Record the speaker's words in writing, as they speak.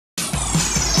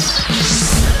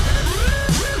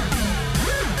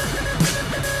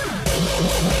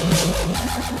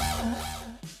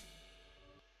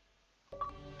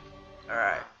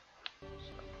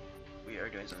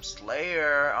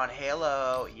Slayer on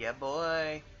Halo. Yeah,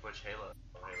 boy. Which Halo?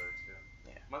 Halo 2.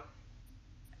 Yeah. What?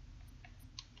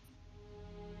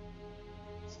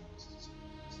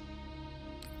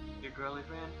 Your girly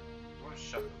friend? You want to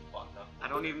shut the fuck up? I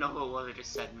don't even know who it was. I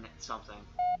just said something.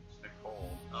 It's Nicole.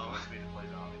 She Oh. wants me to play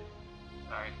zombie.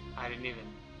 Sorry, I didn't even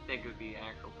think it would be an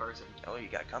actual person. Oh, you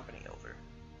got company over.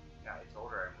 Yeah, I told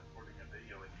her I'm recording a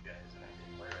video with you guys and I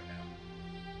can play right now.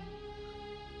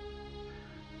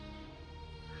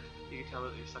 You can tell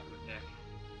that you're sucking a dick.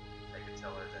 I can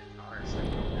tell her that Connor's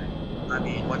like, I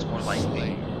mean, what's more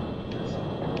likely?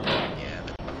 Yeah,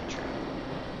 that's probably true.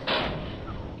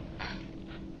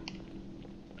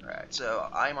 Alright, so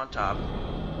I'm on top.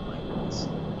 Like this.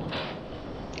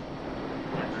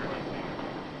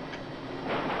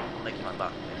 Licking my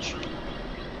button, bitch.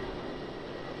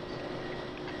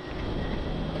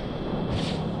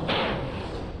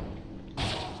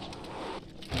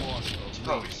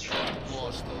 oh, he's trying.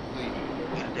 Lost the lead.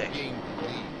 Get a dick. Gained the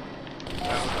lead.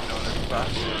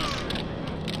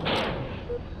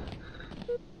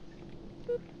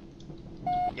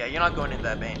 Yeah, you're not going into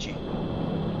that Banshee.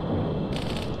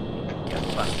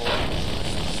 Yeah, button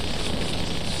boy.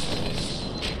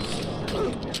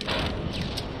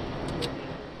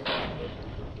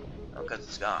 Oh, because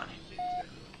it's gone.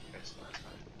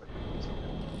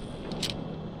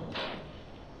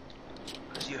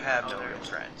 Because you have no real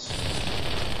friends.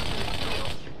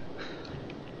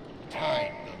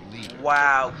 Tied the lead.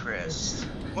 Wow, Chris.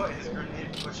 What? His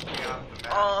grenade pushed me off the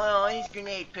map. Oh, his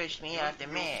grenade pushed me off the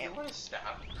You map. want to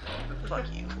stop? Fuck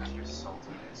you. Your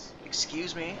saltiness.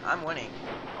 Excuse me, I'm winning.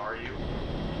 Are you?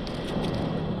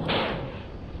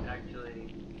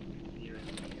 Actually, you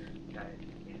and your guy.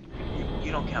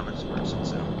 You don't count as a person,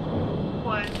 so.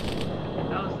 What?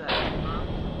 How was that, huh?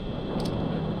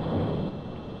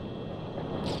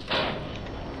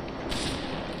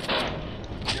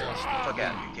 Lost the Fuck lead.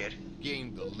 out of here, kid.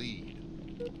 Gained the lead.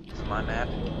 This is my map.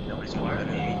 Nobody's gonna better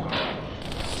than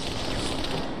me.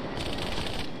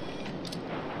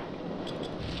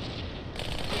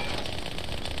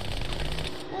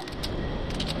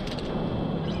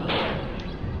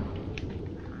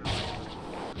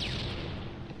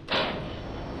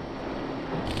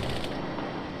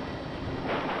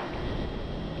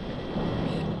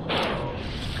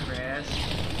 Chris.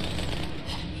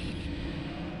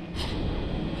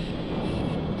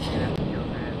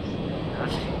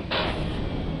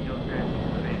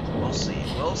 We'll see.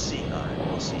 We'll see, Connor.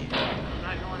 We'll see. I'm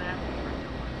not going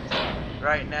after you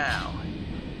Right now.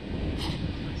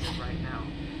 I said right now.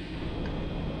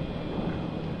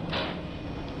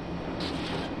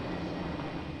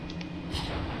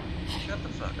 Shut the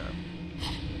fuck up.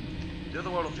 Do the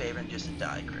world a favor and just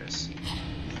die, Chris.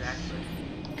 Exactly.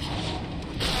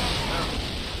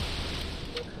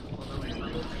 Although we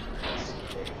remember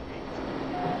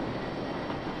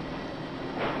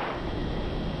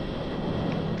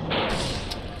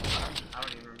I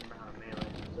don't even remember how to melee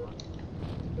this one.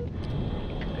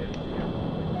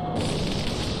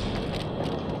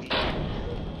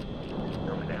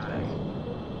 Throw my dad back.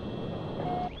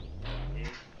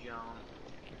 Big John.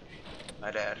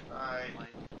 My dad. Bye.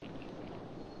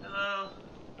 Hello.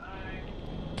 Hi.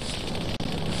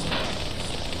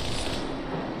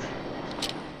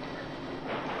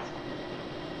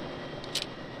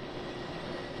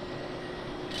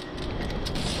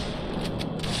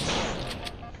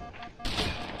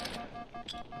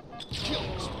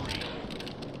 Killing spree.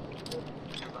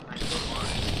 You're behind the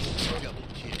line. Double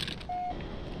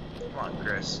kill. Come on,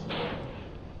 Chris.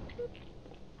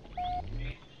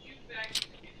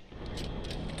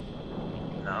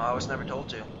 No, I was never told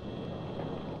to.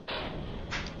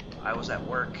 I was at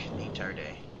work the entire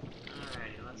day.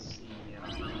 Alrighty, let's see.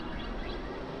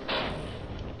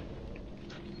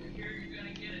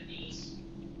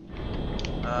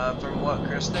 From what,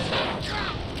 Kristen?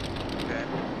 Okay.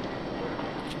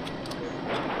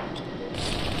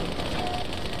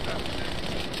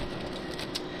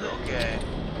 Okay.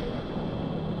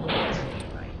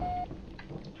 Right.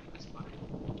 That's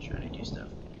fine. Trying to do stuff.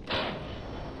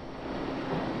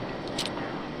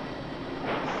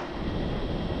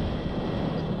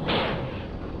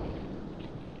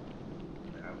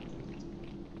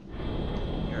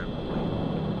 You're a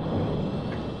boy.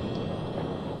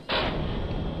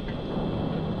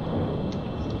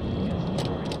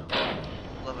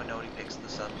 Love a note he picks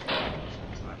this up.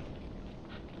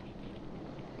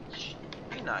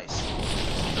 Be nice.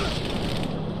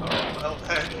 Oh, well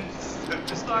then.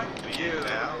 Just talk to you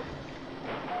now.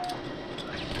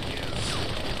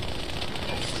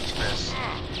 Please, Chris.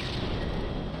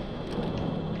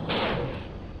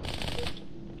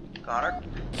 Connor,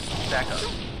 back up.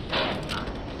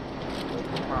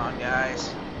 Come on,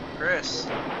 guys. Chris.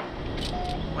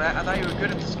 Well, I thought you were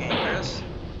good at this game, Chris.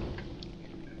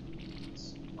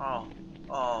 Oh.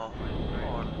 Oh.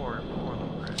 Poor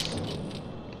little Chris.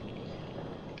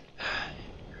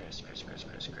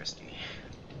 Christy.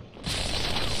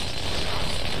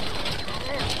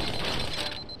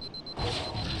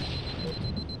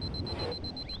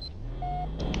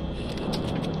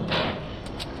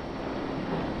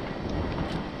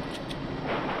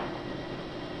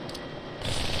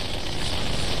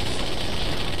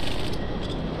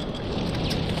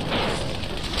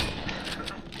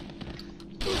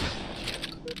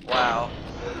 Wow.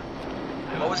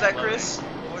 What was that, Chris?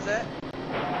 What was that?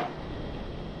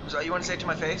 Was that you want to say it to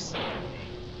my face?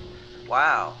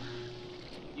 Wow.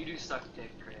 You do suck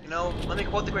dick, Chris. You know, let me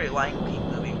quote the great Lion King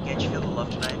movie. Can't you feel the love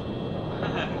tonight?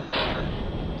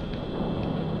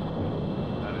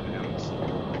 That is M's. Do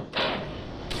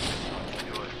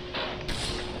it.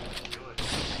 Do it.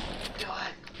 Do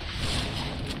it.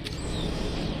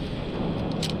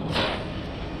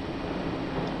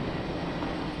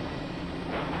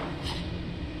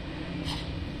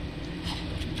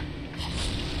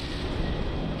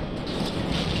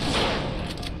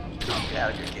 Get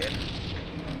out of here, kid.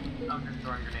 I'm just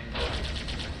throwing grenades.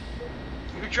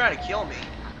 You're trying to kill me.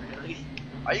 Really?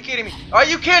 Are you kidding me? Are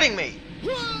you kidding me?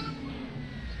 No.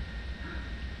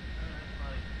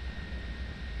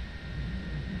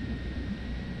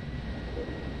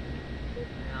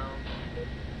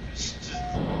 Just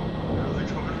really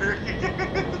come here.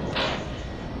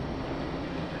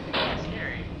 That's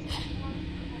scary.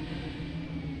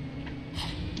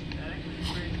 That actually is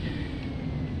pretty scary.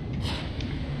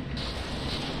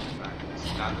 This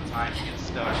is not the time to get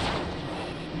stuck.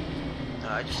 No,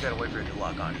 I just gotta wait for it to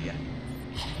lock onto you.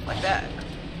 Like that.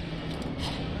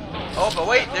 Oh, but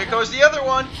wait, there goes the other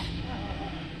one.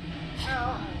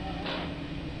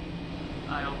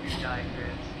 I hope you die,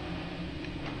 Chris.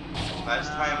 Last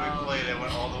time we played, it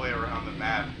went all the way around the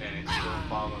map, and it still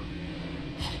followed me.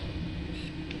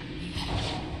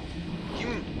 You.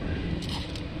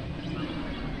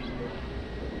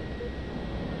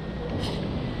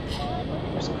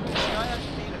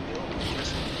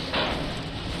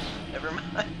 Never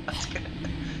mind. I was gonna.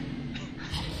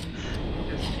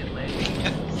 Just get laid.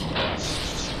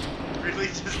 Really,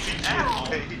 just to Ow.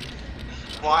 get paid.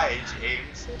 Why,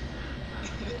 James?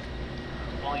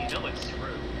 Well, you know it's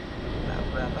true.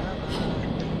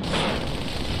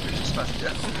 You're just fucked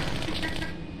up.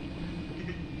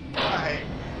 Why?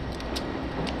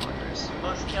 Come on, Chris. We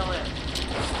must kill him.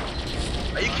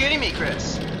 Are you kidding me,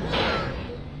 Chris?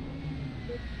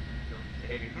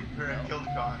 Or I killed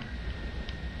Connor.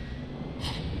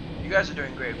 You guys are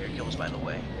doing great with your kills, by the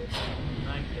way.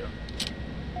 Thank you.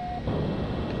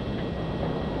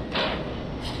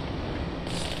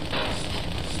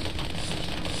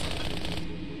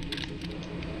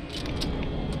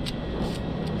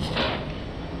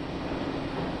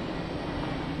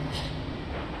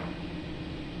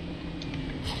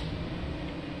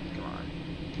 Come on.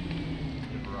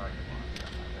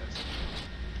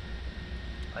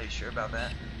 Are you sure about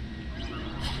that?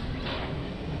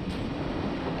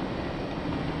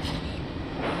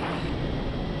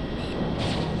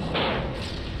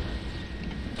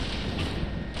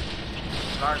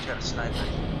 Connor's got a sniper.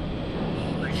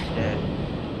 Or you're dead.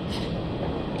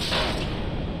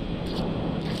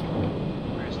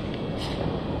 Where is he?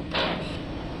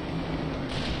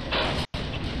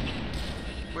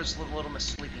 Where's little Miss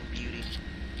Sleeping Beauty? He's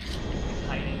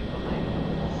hiding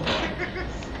behind him.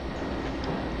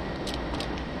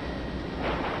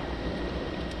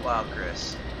 Wow,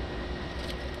 Chris.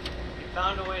 You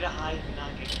found a way to hide and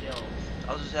not get killed.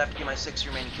 I'll just have to get my 6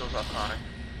 remaining kills off Connor.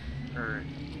 Or,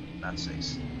 not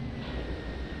 6.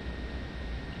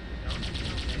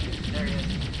 There he is.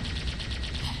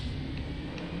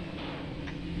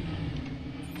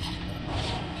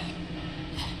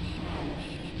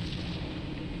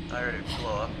 I heard it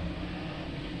blow up.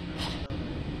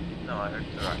 No, I heard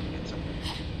the rocket hit something.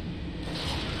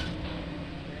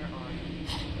 Where are you?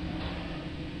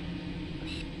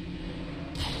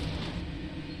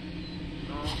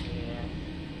 Oh, yeah.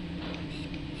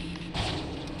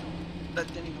 That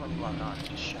didn't even let me lock on, it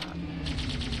just shot.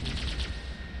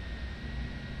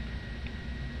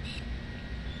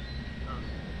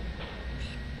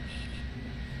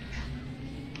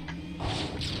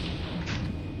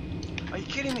 Are you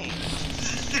kidding me?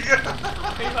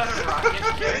 Are you about a rocket? It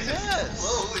Yes. just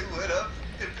slowly went up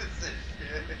in position.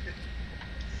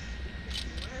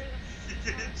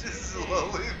 It just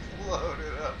slowly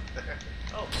floated up there.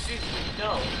 Oh, excuse me,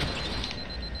 no.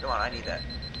 Come on, I need that.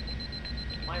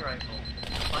 My rifle.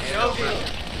 My Get Yogi. over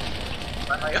it.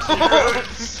 My Dude,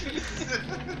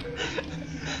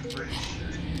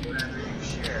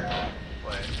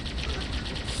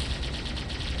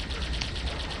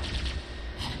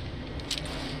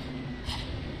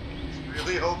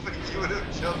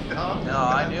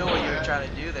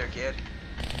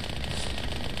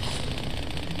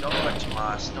 Don't let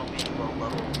Tomas. Don't be low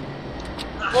level.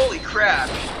 Holy crap!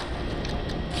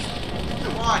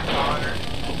 Come on, Connor.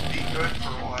 Be good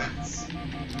for once.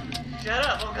 Shut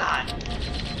up! Oh God!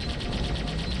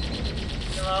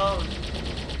 Hello.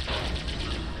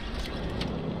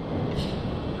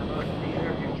 How about neither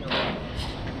of you kill me?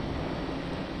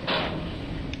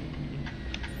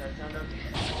 Does that sound okay?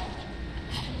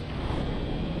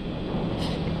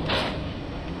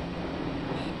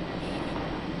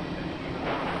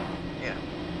 Yeah.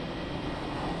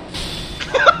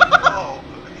 Oh.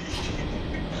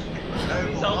 I'm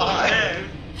He's almost alive. dead.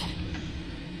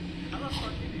 How the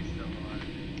fuck is he still alive?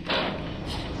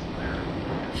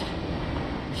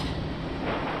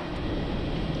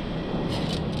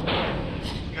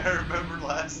 I remember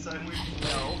last time we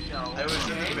played. No. I was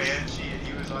in the Banshee and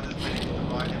he was on his way to the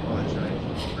rocket launcher. I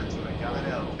flew over to it, got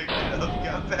out, picked it up,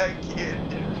 got back in,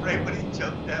 and right when he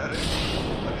jumped out, it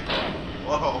was like,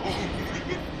 whoa,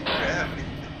 gravity.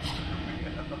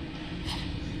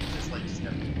 Just like,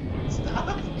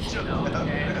 stop. He jumped No, out.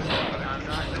 okay. I'm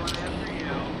not going after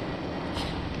you.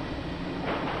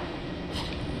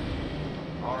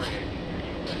 Alright, I can hear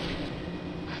you.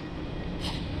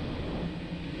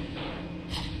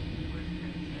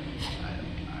 I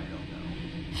don't know.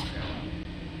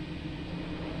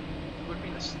 It would be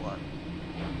a slut.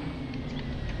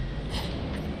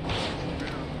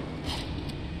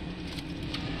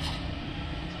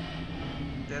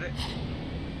 Did it?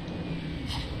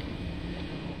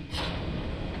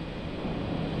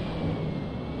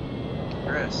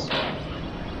 Chris.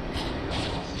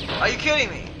 Are you kidding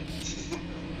me?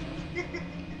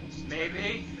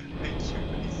 Maybe.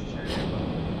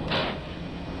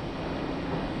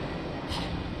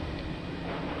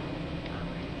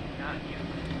 Not you.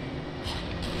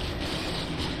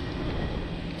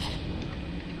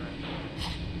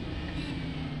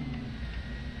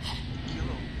 You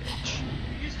little bitch.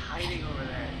 You're just hiding over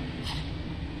there.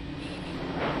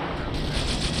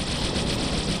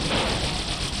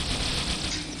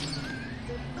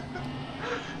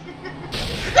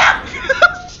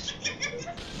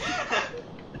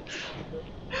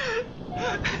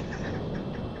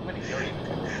 I'm gonna kill you.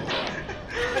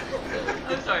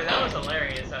 I'm sorry, that was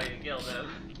hilarious how you killed him.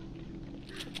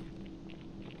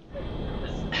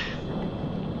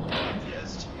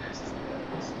 Yes, cheers.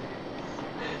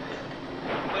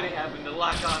 What happened to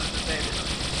lock on at the same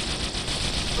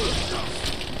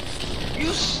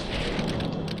You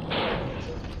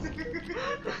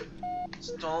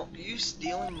don't you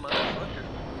stealing motherfucker.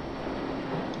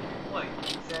 What?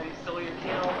 He said he stole your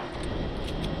kill?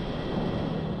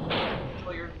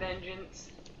 Stole your vengeance?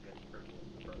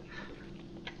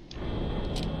 I'm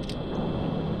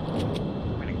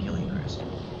gonna kill you, Chris.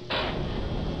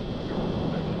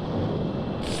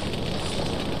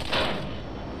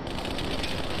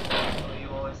 Well, you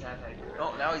always have had your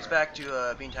Oh, now he's back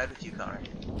to being tied with you, Connor.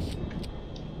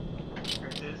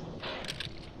 Curses.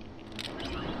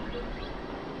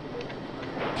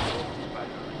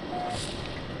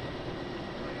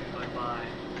 Goodbye.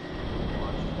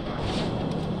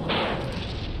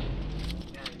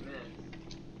 Yeah, you missed.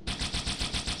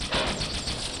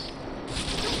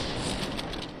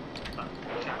 Fuck,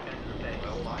 shotgun to the face.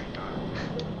 Well, my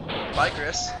God. Bye,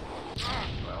 Chris.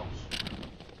 Well.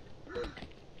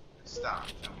 Stop.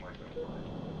 I'm like,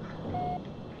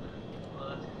 Well,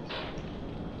 that's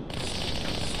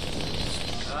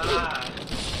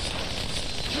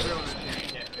everyone is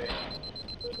shooting at me.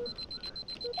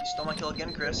 You stole my kill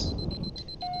again, Chris.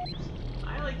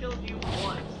 I only killed you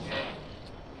once, okay?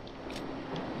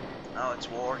 Oh, it's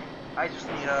war. I just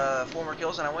need 4 more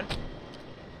kills and I win. No,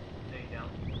 you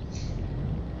don't.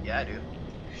 Yeah, I do.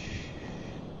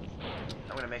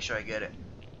 I'm gonna make sure I get it.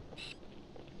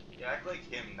 you act like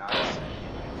him not saying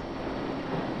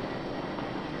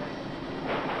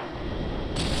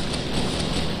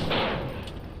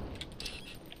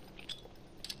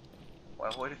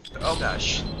Well, what if? Oh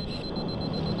gosh.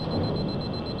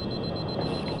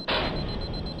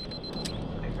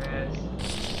 I press.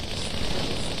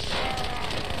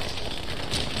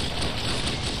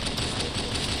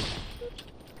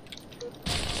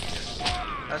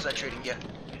 How's that treating you?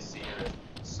 I see you're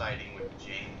siding with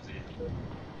James.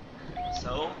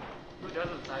 So? Who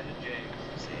doesn't side with James?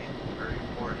 See, Very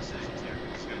poor decisions here.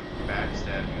 He's gonna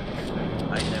backstab you.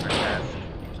 I never have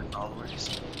my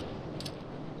followers.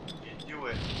 You do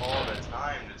it all the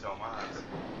time to Tomas.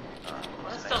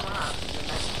 Let's still not.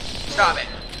 Stop it!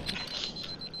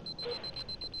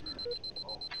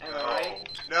 Am I right?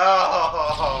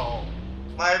 No!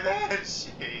 My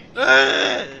Banshee! No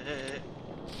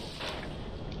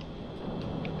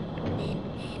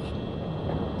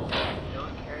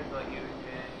one cares about you,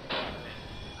 okay?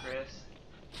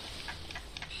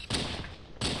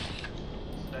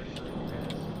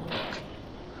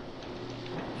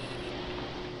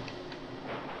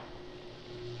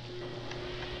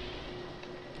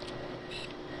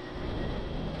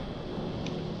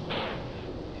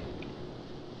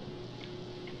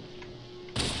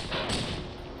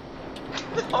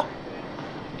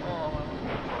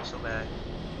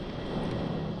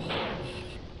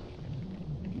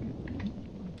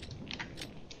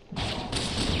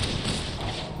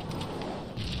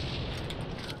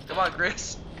 Come on,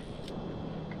 Chris.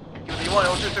 Give me 1,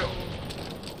 2, 3.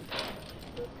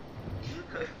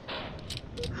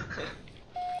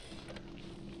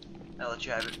 I'll let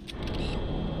you have it.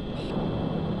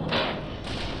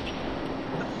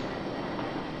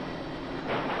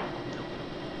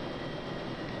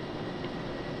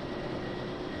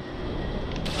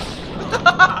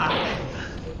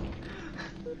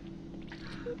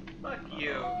 Fuck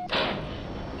you.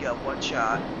 You got 1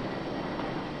 shot.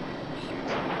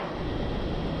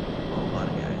 A lot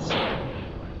of guys.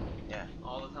 Yeah.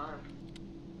 All the time.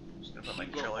 Just gonna put my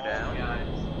Go controller all down. guys.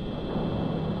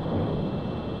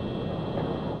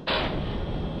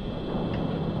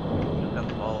 Got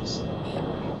the balls. Check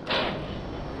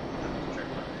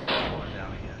my controller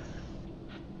down again.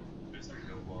 Mr.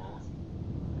 No Balls.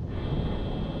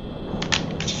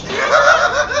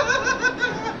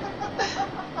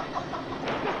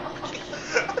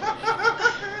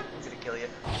 It's gonna kill you.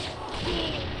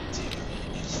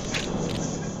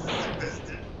 Missed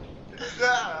it.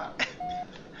 Ah.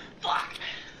 Fuck.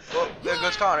 Well, there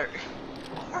goes Connor.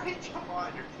 Alright, come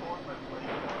on, you're pulling my plate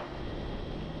out.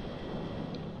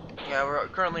 Yeah, we're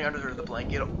currently under the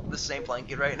blanket, the same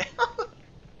blanket right now.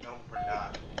 No, we're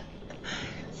not.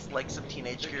 It's like some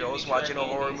teenage They're girls giving each watching a other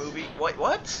horror handies. movie.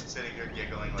 What? Sitting here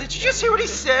giggling like Did you just hear what he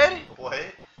said? What?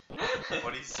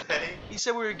 What'd he say? He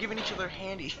said we were giving each other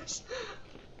handies.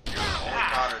 Only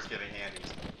Connor's giving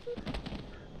handies.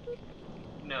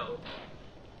 No.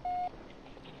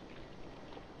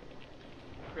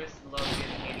 Chris loves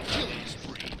getting handy games.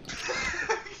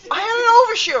 I had an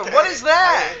overshoot. What is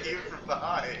that? I hit you from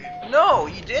behind. No,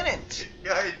 you didn't.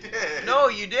 Yeah, I did. No,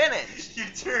 you didn't. You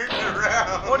turned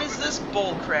around. What is this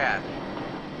bull crap?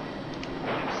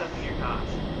 I'm sucking your cock.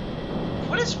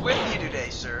 What is with you today,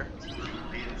 sir?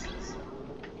 Penises.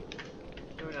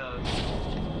 Who knows?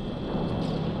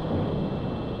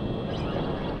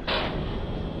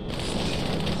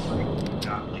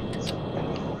 Not getting something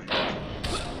over it.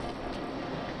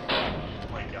 Oh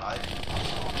my god.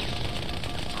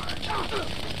 Oh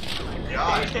my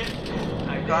god. I did.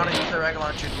 Connor, use the rocket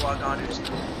launcher to log on to his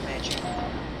mansion. Alright,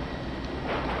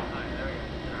 there we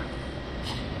go. Alright.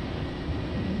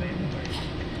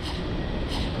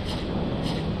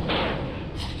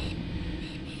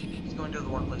 He's going to the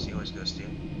one place he always goes to. Yeah,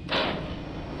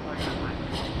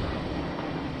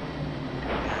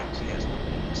 'cause he has no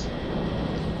penis.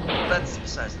 But that's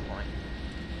besides the point.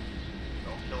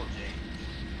 Don't kill James.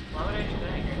 Why would I do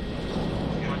that?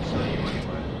 He's gonna kill you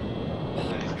anyway. And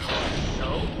then he's gonna So?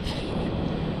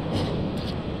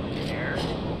 Care?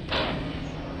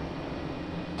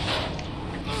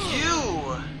 You!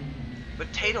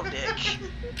 Potato dick.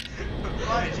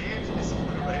 Why, James? You just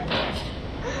put it right back.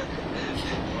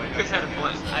 Chris had a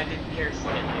point. I didn't care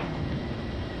slightly.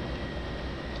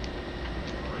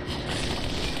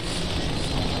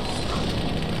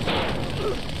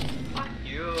 Fuck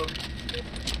you.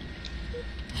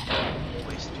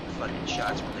 Wasted 2 fucking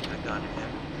shots when they could have gone to him.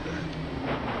 I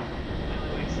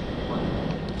only wasted one.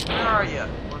 Where are you?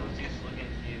 One was useful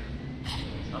against you.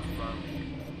 It's up above.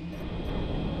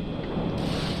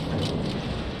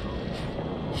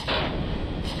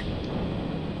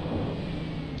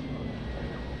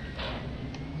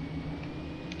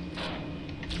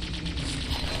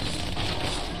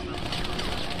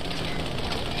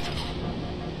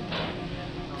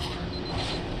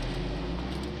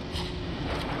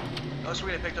 Oh, so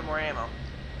we picked up more ammo.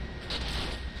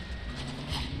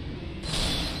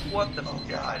 What the? Oh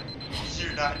god.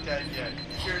 You're not dead yet.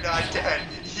 You're not dead.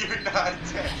 You're not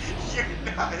dead.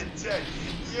 You're not dead.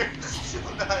 You're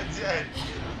still not dead.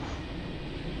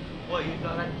 What, you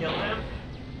thought I'd kill him?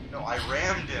 No, I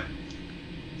rammed him.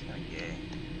 It's kinda gay.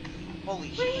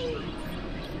 Holy shit.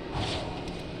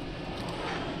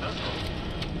 That's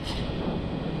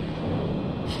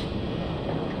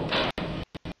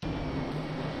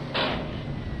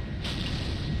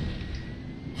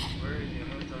Where is he? I'm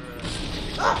gonna throw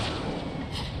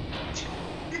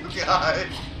You god.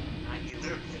 I You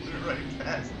flew right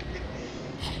past me.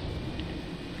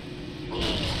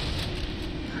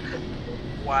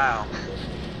 Wow.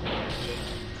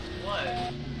 What?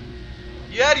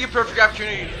 You had your perfect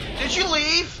opportunity. Did you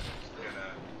leave?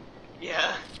 Gonna...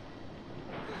 Yeah.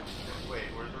 Wait,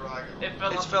 where's the rocket? It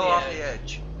fell It off fell the off edge. the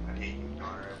edge. I hate you,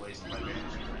 Connor. I wasted my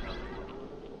banshee for nothing.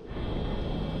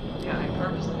 Yeah, I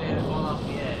purposely made it fall off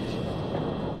the edge.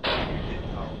 You didn't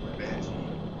help my banshee.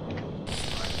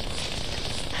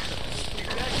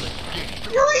 Exactly.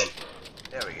 Really?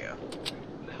 There we go.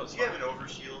 That was Does he have fun. an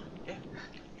overshield? Yeah.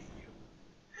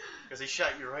 Because he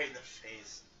shot you right in the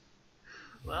face.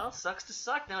 Well, sucks to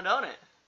suck now, don't it?